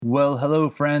Well, hello,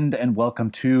 friend, and welcome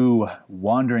to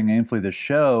Wandering Aimfully the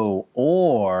Show,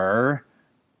 or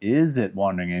is it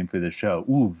Wandering Aimfully the Show?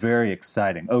 Ooh, very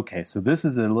exciting. Okay, so this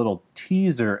is a little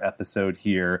teaser episode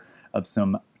here of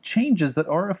some changes that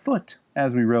are afoot,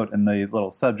 as we wrote in the little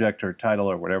subject or title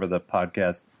or whatever the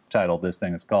podcast title this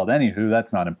thing is called. Anywho,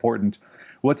 that's not important.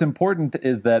 What's important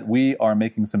is that we are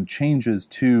making some changes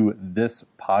to this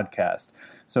podcast.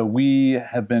 So we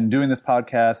have been doing this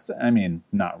podcast,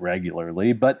 not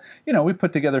regularly, but, we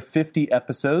put together 50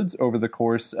 episodes over the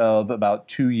course of about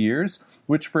 2 years,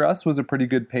 which for us was a pretty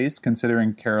good pace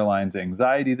considering Caroline's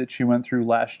anxiety that she went through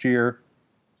last year,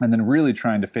 and then really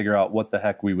trying to figure out what the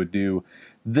heck we would do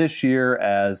this year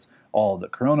as all the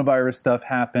coronavirus stuff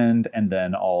happened, and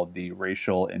then all of the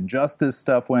racial injustice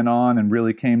stuff went on and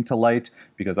really came to light,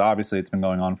 because obviously it's been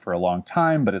going on for a long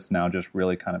time, but it's now just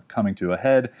really kind of coming to a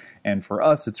head. And for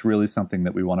us, it's really something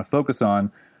that we want to focus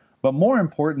on. But more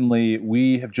importantly,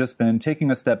 we have just been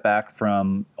taking a step back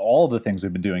from all the things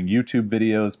we've been doing: YouTube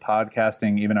videos,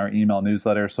 podcasting, even our email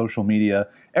newsletter, social media,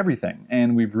 everything.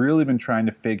 And we've really been trying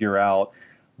to figure out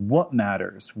what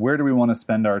matters, where do we want to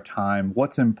spend our time,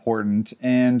 what's important,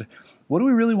 and what do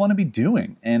we really want to be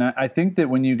doing. And I think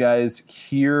that when you guys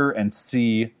hear and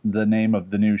see the name of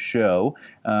the new show,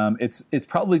 it's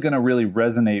probably going to really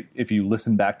resonate. If you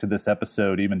listen back to this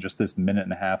episode, even just this minute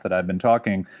and a half that I've been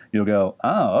talking, you'll go,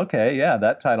 oh, okay, yeah,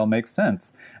 that title makes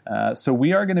sense. So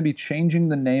we are going to be changing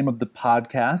the name of the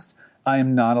podcast. I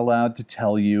am not allowed to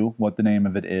tell you what the name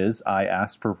of it is. I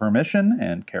asked for permission,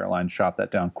 and Caroline shot that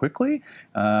down quickly.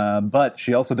 But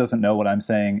she also doesn't know what I'm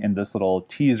saying in this little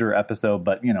teaser episode.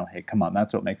 But, hey, come on,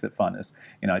 that's what makes it fun is,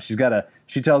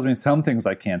 she tells me some things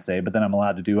I can't say, but then I'm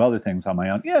allowed to do other things on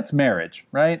my own. Yeah, it's marriage,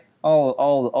 right?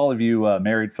 All of you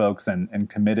married folks and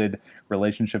committed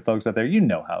relationship folks out there, you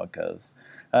know how it goes.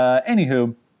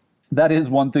 Anywho, that is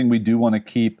one thing we do want to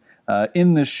keep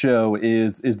in this show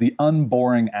is the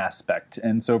unboring aspect.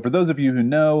 And so for those of you who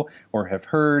know or have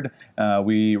heard,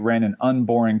 we ran an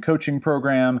unboring coaching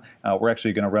program. We're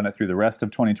actually going to run it through the rest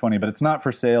of 2020, but it's not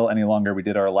for sale any longer. We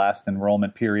did our last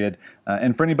enrollment period.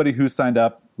 And for anybody who signed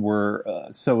up, we're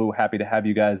so happy to have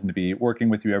you guys and to be working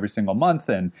with you every single month.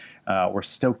 And we're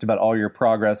stoked about all your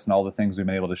progress and all the things we've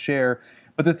been able to share.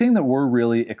 But the thing that we're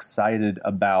really excited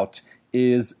about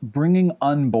is bringing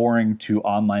unboring to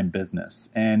online business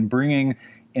and bringing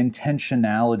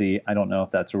intentionality, I don't know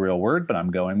if that's a real word, but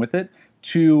I'm going with it,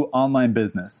 to online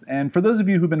business. And for those of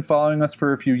you who've been following us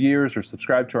for a few years or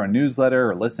subscribed to our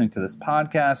newsletter or listening to this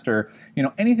podcast or,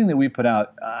 anything that we put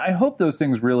out, I hope those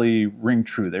things really ring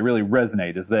true. They really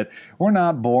resonate, is that we're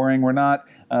not boring. We're not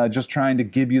just trying to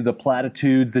give you the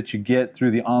platitudes that you get through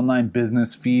the online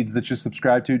business feeds that you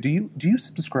subscribe to. Do you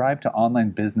subscribe to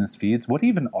online business feeds? What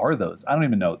even are those? I don't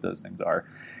even know what those things are.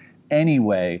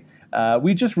 Anyway,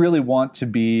 we just really want to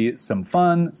be some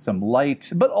fun, some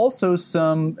light, but also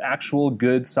some actual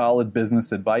good, solid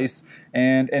business advice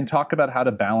and talk about how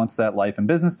to balance that life and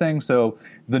business thing. So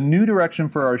the new direction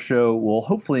for our show will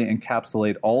hopefully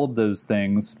encapsulate all of those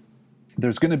things.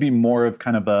 There's going to be more of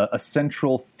kind of a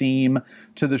central theme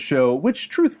to the show, which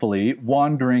truthfully,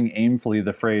 wandering aimfully,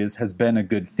 the phrase, has been a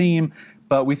good theme.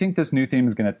 But we think this new theme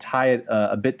is going to tie it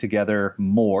a bit together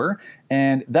more.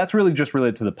 And that's really just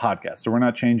related to the podcast. So we're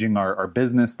not changing our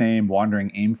business name.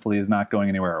 Wandering Aimfully is not going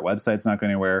anywhere. Our website's not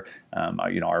going anywhere.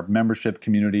 Our membership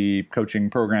community coaching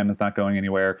program is not going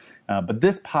anywhere. But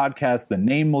this podcast, the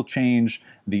name will change,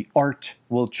 the art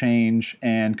will change,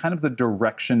 and kind of the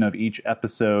direction of each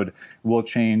episode will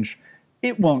change.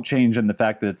 It won't change in the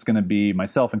fact that it's going to be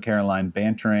myself and Caroline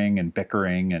bantering and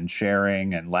bickering and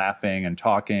sharing and laughing and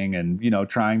talking and,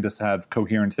 trying to have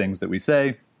coherent things that we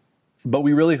say. But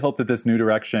we really hope that this new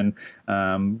direction,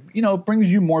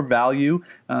 brings you more value,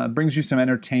 brings you some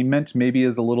entertainment, maybe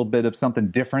is a little bit of something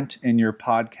different in your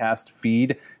podcast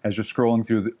feed as you're scrolling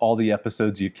through all the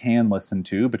episodes you can listen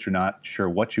to, but you're not sure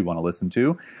what you want to listen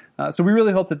to. So we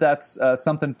really hope that that's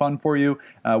something fun for you.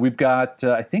 We've got,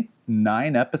 I think,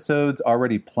 9 episodes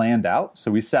already planned out.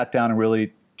 So we sat down and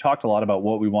really talked a lot about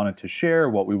what we wanted to share,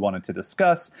 what we wanted to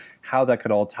discuss, how that could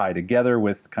all tie together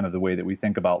with kind of the way that we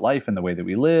think about life and the way that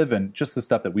we live and just the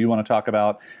stuff that we want to talk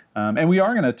about. And we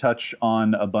are going to touch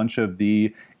on a bunch of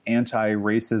the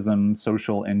anti-racism,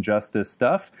 social injustice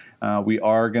stuff. We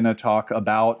are going to talk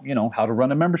about, how to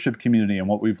run a membership community and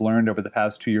what we've learned over the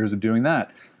past 2 years of doing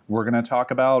that. We're going to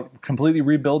talk about completely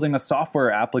rebuilding a software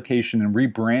application and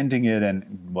rebranding it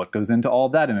and what goes into all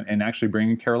of that and actually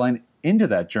bringing Caroline into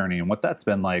that journey and what that's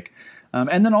been like.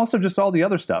 And then also just all the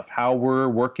other stuff, how we're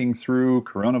working through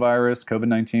coronavirus,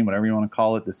 COVID-19, whatever you want to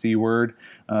call it, the C word,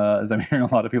 as I'm hearing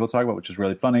a lot of people talk about, which is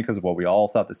really funny because of what we all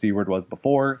thought the C word was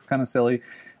before. It's kind of silly.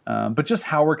 But just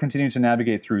how we're continuing to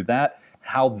navigate through that,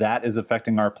 how that is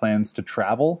affecting our plans to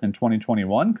travel in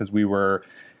 2021, because we were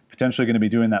potentially going to be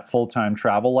doing that full-time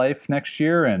travel life next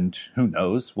year, and who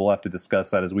knows, we'll have to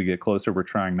discuss that as we get closer. We're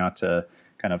trying not to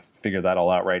kind of figure that all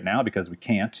out right now because we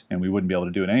can't, and we wouldn't be able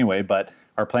to do it anyway, but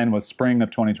our plan was spring of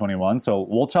 2021, so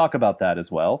we'll talk about that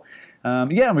as well.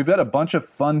 And we've got a bunch of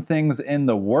fun things in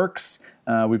the works.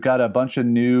 We've got a bunch of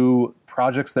new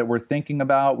projects that we're thinking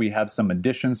about. We have some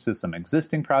additions to some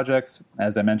existing projects.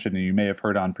 As I mentioned, and you may have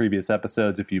heard on previous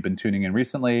episodes if you've been tuning in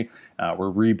recently, we're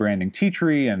rebranding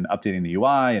Teachery and updating the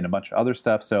UI and a bunch of other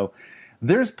stuff. So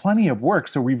there's plenty of work.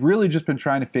 So we've really just been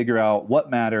trying to figure out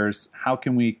what matters, how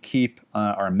can we keep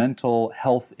our mental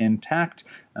health intact,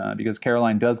 because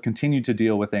Caroline does continue to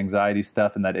deal with anxiety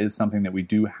stuff, and that is something that we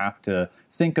do have to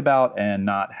think about and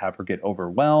not have her get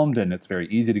overwhelmed. And it's very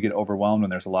easy to get overwhelmed when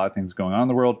there's a lot of things going on in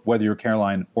the world, whether you're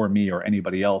Caroline or me or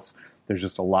anybody else. There's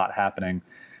just a lot happening.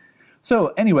 So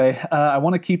anyway, I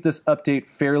want to keep this update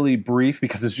fairly brief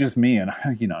because it's just me and,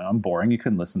 I'm boring. You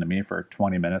couldn't listen to me for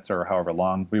 20 minutes or however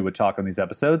long we would talk on these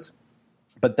episodes.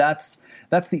 But that's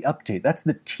the update. That's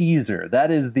the teaser.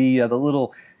 That is the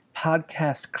little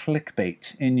podcast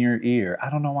clickbait in your ear.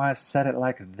 I don't know why I said it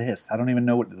like this. I don't even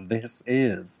know what this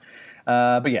is.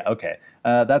 But yeah, okay.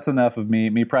 That's enough of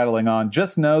me prattling on.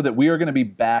 Just know that we are going to be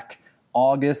back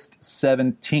August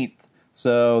 17th.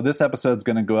 So this episode's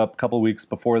going to go up a couple weeks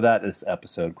before that. This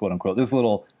episode, quote unquote, this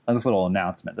little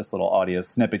announcement, this little audio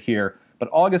snippet here. But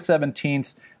August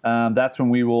 17th, that's when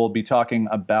we will be talking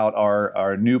about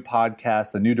our new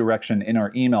podcast, the new direction in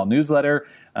our email newsletter.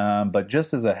 But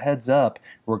just as a heads up,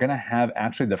 we're going to have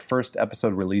actually the first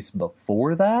episode released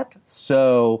before that.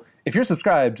 So if you're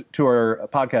subscribed to our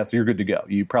podcast, you're good to go.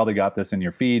 You probably got this in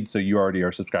your feed, so you already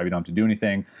are subscribed. You don't have to do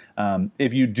anything.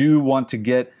 If you do want to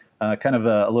get kind of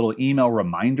a little email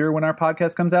reminder when our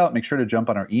podcast comes out, make sure to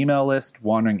jump on our email list,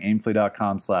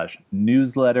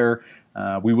 wanderingaimfully.com/newsletter.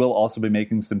 We will also be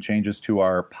making some changes to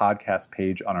our podcast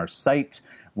page on our site,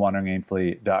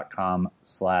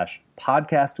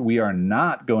 wanderingaimfully.com/podcast. We are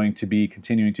not going to be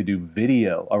continuing to do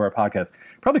video of our podcast.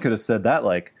 Probably could have said that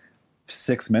like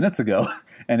 6 minutes ago,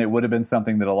 and it would have been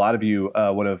something that a lot of you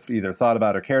would have either thought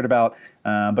about or cared about.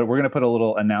 But we're going to put a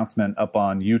little announcement up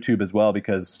on YouTube as well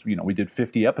because, we did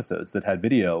 50 episodes that had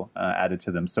video added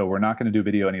to them. So we're not going to do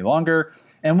video any longer.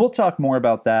 And we'll talk more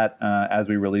about that as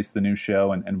we release the new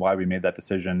show and why we made that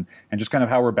decision and just kind of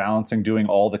how we're balancing doing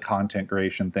all the content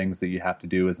creation things that you have to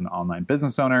do as an online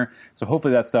business owner. So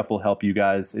hopefully that stuff will help you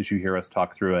guys as you hear us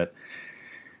talk through it.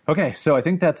 Okay, so I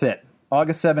think that's it.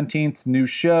 August 17th, new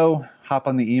show. Hop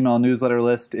on the email newsletter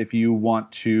list if you want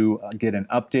to get an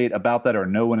update about that or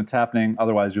know when it's happening.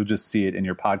 Otherwise, you'll just see it in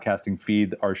your podcasting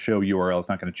feed. Our show URL is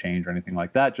not going to change or anything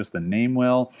like that. Just the name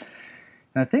will.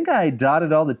 And I think I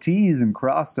dotted all the T's and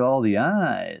crossed all the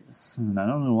I's. And I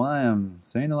don't know why I'm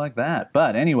saying it like that.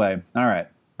 But anyway, all right,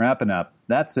 wrapping up.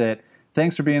 That's it.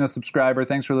 Thanks for being a subscriber.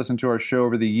 Thanks for listening to our show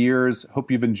over the years.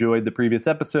 Hope you've enjoyed the previous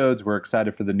episodes. We're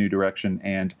excited for the new direction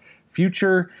and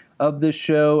future of this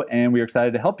show, and we're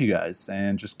excited to help you guys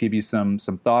and just give you some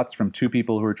thoughts from two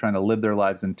people who are trying to live their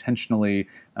lives intentionally,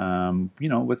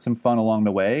 with some fun along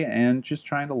the way, and just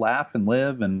trying to laugh and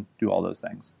live and do all those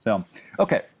things. So,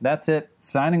 okay, that's it.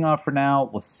 Signing off for now.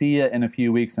 We'll see you in a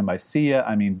few weeks, and by see ya,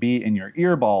 I mean be in your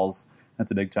earballs.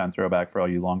 That's a big time throwback for all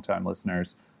you longtime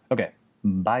listeners. Okay,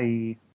 bye.